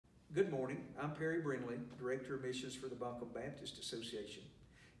Good morning. I'm Perry Brindley, Director of Missions for the Buncombe Baptist Association.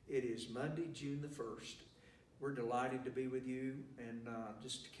 It is Monday, June the 1st. We're delighted to be with you and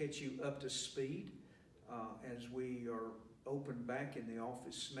just to catch you up to speed as we are open back in the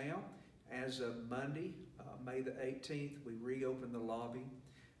office now. As of Monday, May the 18th, we reopen the lobby.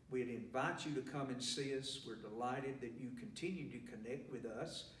 We'd invite you to come and see us. We're delighted that you continue to connect with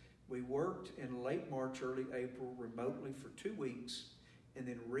us. We worked in late March, early April remotely for 2 weeks and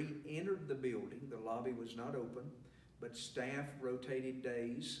then re-entered the building. The lobby was not open, but staff rotated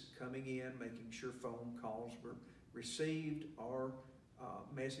days coming in, making sure phone calls were received or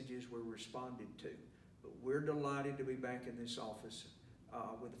messages were responded to. But we're delighted to be back in this office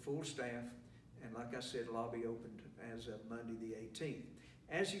with a full staff, and like I said, lobby opened as of Monday the 18th.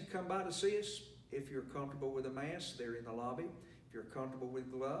 As you come by to see us, if you're comfortable with a mask, they're in the lobby. If you're comfortable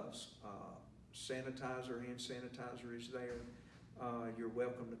with gloves, sanitizer, hand sanitizer is there. You're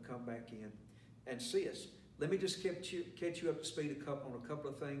welcome to come back in and see us. Let me just catch you up to speed on a couple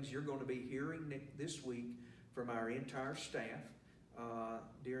of things you're going to be hearing this week from our entire staff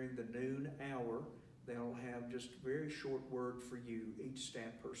during the noon hour. They'll have just a very short word for you, each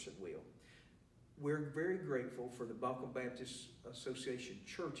staff person will. We're very grateful for the Buncombe Baptist Association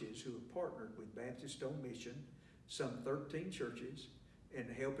churches who have partnered with Baptist on Mission, some 13 churches, in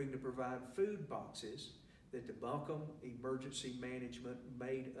helping to provide food boxes that the Buncombe Emergency Management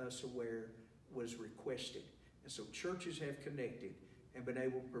made us aware was requested. And so churches have connected and been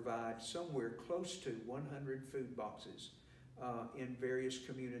able to provide somewhere close to 100 food boxes in various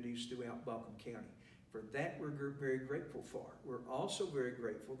communities throughout Buncombe County. For that, we're very grateful for. We're also very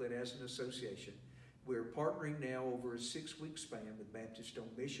grateful that as an association, we're partnering now over a 6-week span with Baptist on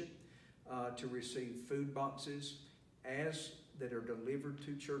Mission to receive food boxes that are delivered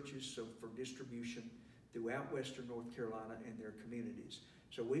to churches, so for distribution throughout Western North Carolina and their communities.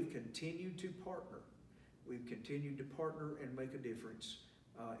 So we've continued to partner. We've continued to partner and make a difference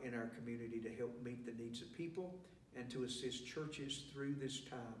in our community to help meet the needs of people and to assist churches through this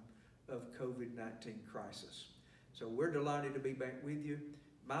time of COVID-19 crisis. So we're delighted to be back with you.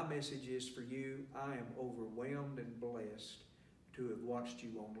 My message is for you, I am overwhelmed and blessed to have watched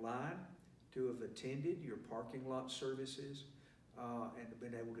you online, to have attended your parking lot services, and have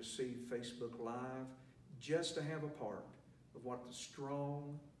been able to see Facebook Live, just to have a part of what the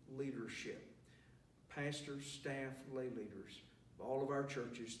strong leadership, pastors, staff, lay leaders of all of our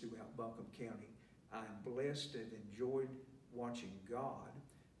churches throughout Buncombe County. I am blessed and enjoyed watching God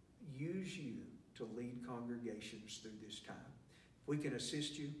use you to lead congregations through this time. If we can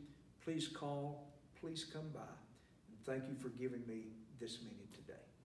assist you, please call, please come by. And thank you for giving me this minute today.